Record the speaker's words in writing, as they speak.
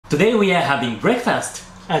Today we are having breakfast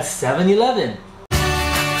at 7-Eleven.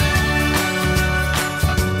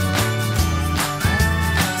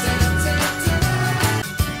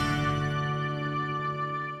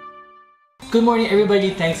 Good morning everybody,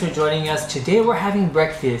 thanks for joining us. Today we're having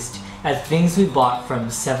breakfast at things we bought from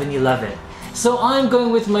 7-Eleven. So I'm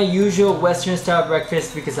going with my usual Western style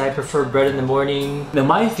breakfast because I prefer bread in the morning. Now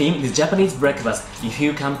my theme is Japanese breakfast. If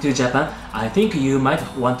you come to Japan, I think you might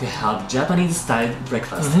want to have Japanese style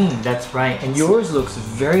breakfast. That's right, and yours looks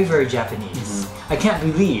very Japanese. I can't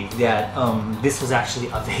believe that this was actually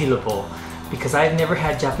available because I've never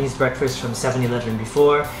had Japanese breakfast from 7-Eleven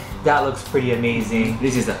before. That looks pretty amazing.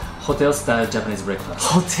 This is a hotel style Japanese breakfast.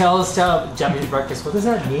 Hotel style Japanese breakfast, what does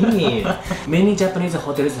that mean? Many Japanese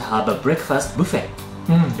hotels have a breakfast buffet.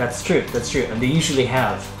 That's true, and they usually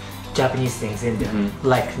have Japanese things in there,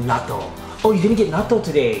 like natto. Oh, you didn't get natto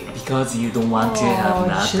today? Because you don't want to have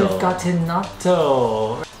natto. I should have gotten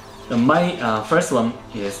natto. My first one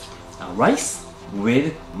is rice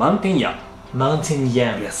with mountain yam. Mountain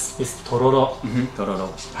yam. Yes. It's Tororo.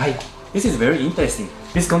 Tororo. Hi. This is very interesting.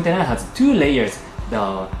 This container has two layers.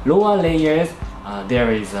 The lower layers,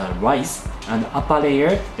 there is rice, and upper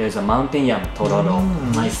layer there's a mountain yam Tororo.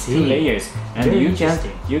 I see. Two layers, and very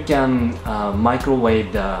you can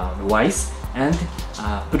microwave the rice and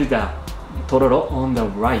put the Tororo on the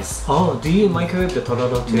rice. Oh, do you microwave the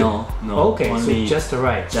Tororo too? No. Okay, only so just the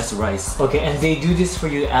rice. Just rice. Okay, and they do this for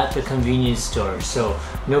you at the convenience store, so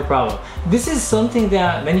no problem. This is something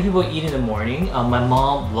that many people eat in the morning. My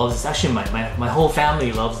mom loves this. Actually, my whole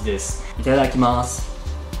family loves this. Itadakimasu.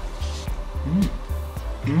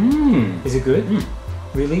 Is it good?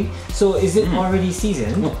 Really? So is it already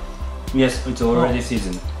seasoned? Yes, it's already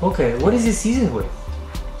seasoned. Okay, what is it seasoned with?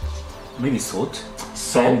 Maybe salt.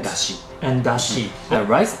 Salt. And dashi. The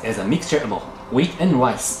rice is a mixture of wheat and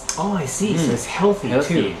rice. Oh, I see. So it's healthy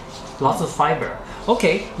too. Lots of fiber.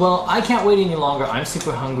 Okay, well, I can't wait any longer. I'm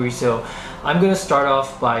super hungry, so I'm gonna start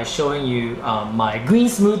off by showing you my green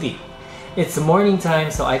smoothie. It's morning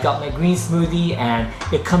time, so I got my green smoothie, and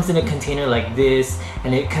it comes in a container like this,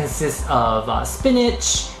 and it consists of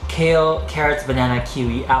spinach, kale, carrots, banana,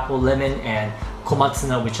 kiwi, apple, lemon, and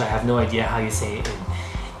komatsuna, which I have no idea how you say it in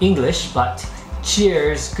English, but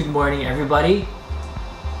cheers. Good morning everybody.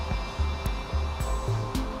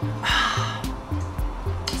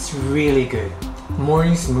 It's really good.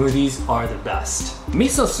 Morning smoothies are the best.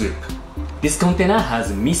 Miso soup. This container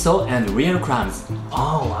has miso and real clams.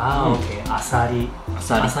 Oh wow, okay. Asari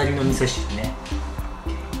no miso soup ne.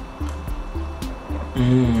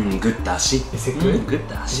 Good dashi. Is it good? Good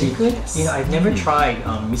dashi. Is it good? Yes. You know, I've never tried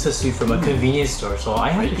miso soup from a convenience store, so I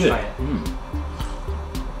have to try it.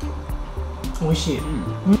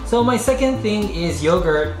 So my second thing is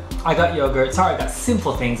yogurt. I got yogurt. Sorry, I got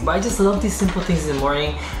simple things, but I just love these simple things in the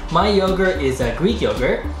morning. My yogurt is a Greek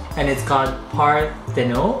yogurt, and it's called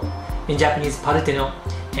Partheno. In Japanese, Partheno.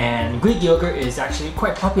 And Greek yogurt is actually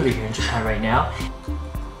quite popular here in Japan right now.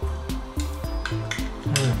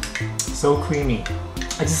 So creamy.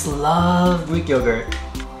 I just love Greek yogurt.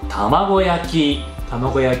 Tamagoyaki.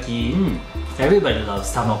 Tamagoyaki. Everybody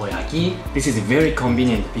loves tamagoyaki. This is very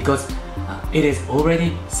convenient because it is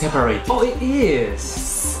already separated. Oh, it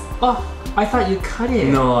is. Oh, I thought you cut it.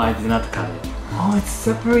 No, I did not cut it. Oh, it's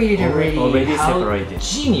separated already. Already How separated.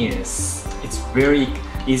 Genius. It's very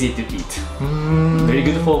easy to eat. Very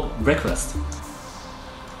good for breakfast.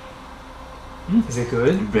 Is it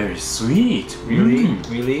good? Very sweet. Really?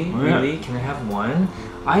 Really? Can I have one?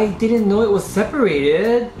 I didn't know it was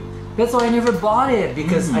separated. That's why I never bought it,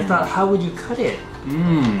 because I thought, how would you cut it?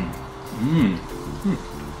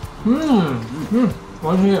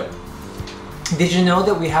 Did you know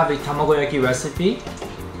that we have a tamagoyaki recipe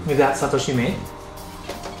that Satoshi made?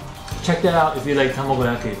 Check that out if you like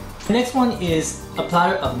tamagoyaki. The next one is a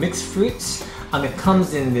platter of mixed fruits. It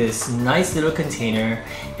comes in this nice little container,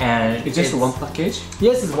 and It's just one package?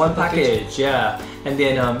 Yes, it's one package, yeah. And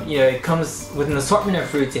then you know, it comes with an assortment of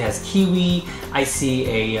fruits. It has kiwi, I see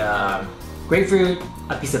a grapefruit,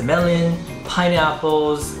 a piece of melon,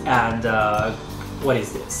 pineapples, and what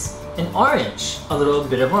is this? An orange, a little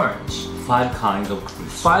bit of orange. 5 kinds of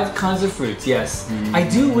fruits. 5 kinds of fruits, yes. I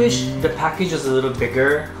do wish the package was a little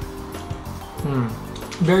bigger.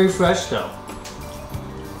 Very fresh though.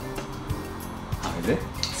 How is it?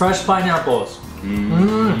 Fresh pineapples.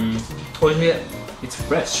 It's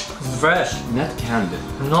fresh. It's fresh. Not canned.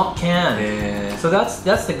 Not canned. So that's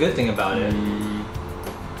the good thing about it.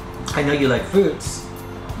 I know you like fruits.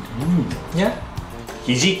 Yeah?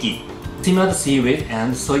 Hijiki. Simmered seaweed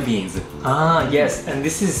and soybeans. Ah, yes, and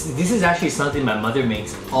this is actually something my mother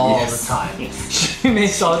makes all the time. Yes. She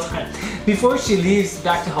makes all the time. Before she leaves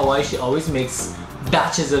back to Hawaii, she always makes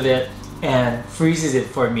batches of it and freezes it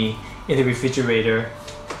for me in the refrigerator.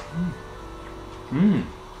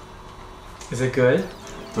 Is it good?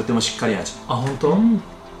 とてもしっかり味。あ、本当？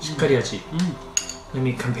しっかり味。Let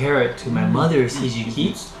me compare it to my mother's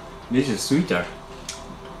Hijiki. This is sweeter.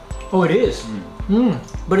 Oh, it is.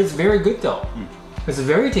 But it's very good though. It's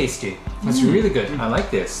very tasty. It's really good. I like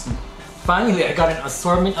this. Finally, I got an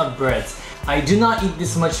assortment of breads. I do not eat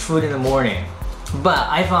this much food in the morning, but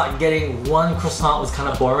I thought getting one croissant was kind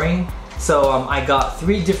of boring. So I got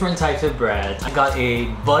 3 different types of bread. I got a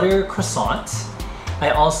butter croissant.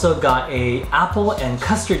 I also got a apple and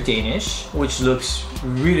custard Danish, which looks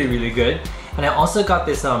really, really good. And I also got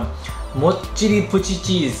this Mocchiri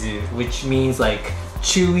cheese, which means like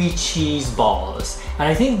chewy cheese balls. And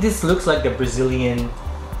I think this looks like the Brazilian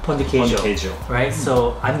pão de queijo, right?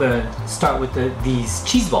 So I'm gonna start with these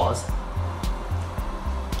cheese balls.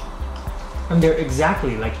 And they're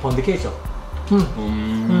exactly like pão de queijo.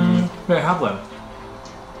 Here, I have one.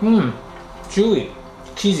 Chewy,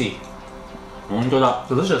 cheesy. 本当だ。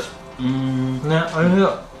 Delicious.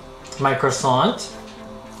 My croissant.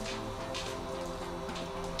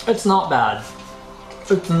 It's not bad.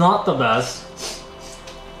 It's not the best.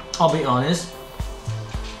 I'll be honest.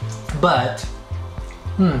 But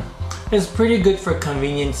it's pretty good for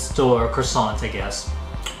convenience store croissant, I guess.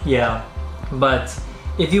 Yeah. But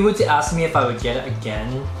if you were to ask me if I would get it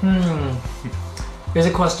again, there's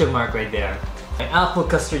a question mark right there. My apple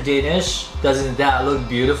custard Danish, doesn't that look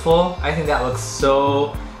beautiful? I think that looks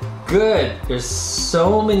so good. There's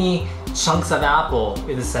so many chunks of apple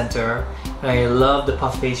in the center. And I love the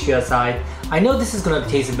puff pastry outside. I know this is gonna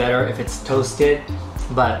taste better if it's toasted,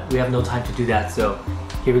 but we have no time to do that, so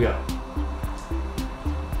here we go.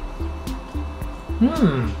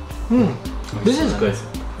 This is good.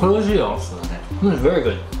 Very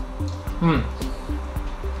good.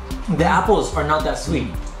 The apples are not that sweet.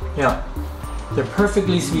 Yeah, they're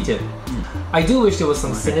perfectly sweetened. I do wish there was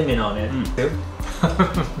some cinnamon on it.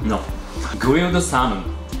 No. Grilled salmon.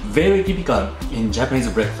 Very typical in Japanese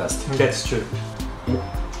breakfast. That's true.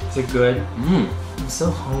 Is it good? I'm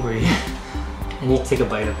so hungry. I need to take a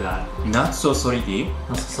bite of that. Not so salty.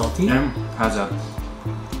 Not so salty? And has a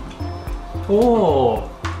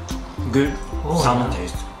good salmon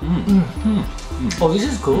taste. Oh, this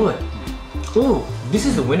is good. Oh, this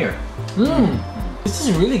is the winner. This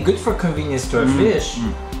is really good for convenience store fish.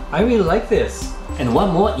 I really like this. And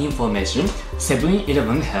one more information,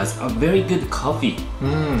 7-Eleven has a very good coffee.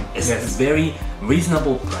 It's a very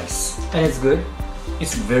reasonable price. And it's good?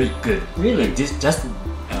 It's very good. Really? Like this, just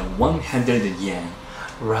 100 yen.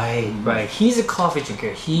 Right. He's a coffee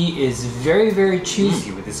drinker. He is very, very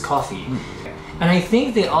choosy with his coffee. And I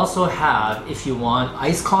think they also have, if you want,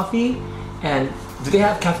 iced coffee. And do they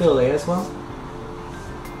have cafe au lait as well?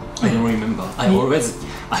 I don't remember. I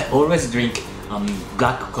always drink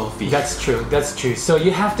black coffee. That's true. So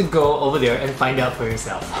you have to go over there and find out for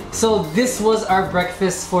yourself. So this was our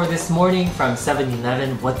breakfast for this morning from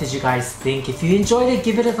 7-Eleven. What did you guys think? If you enjoyed it,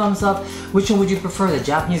 give it a thumbs up. Which one would you prefer, the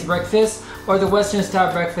Japanese breakfast or the Western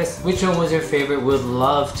style breakfast? Which one was your favorite? We'd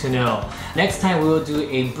love to know. Next time we will do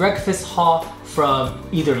a breakfast haul from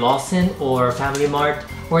either Lawson or Family Mart.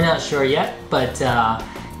 We're not sure yet, but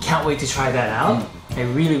can't wait to try that out. I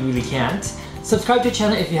really can't. Subscribe to the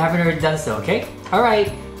channel if you haven't already done so, okay?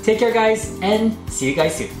 Alright, take care guys, and see you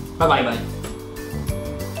guys soon. Bye-bye.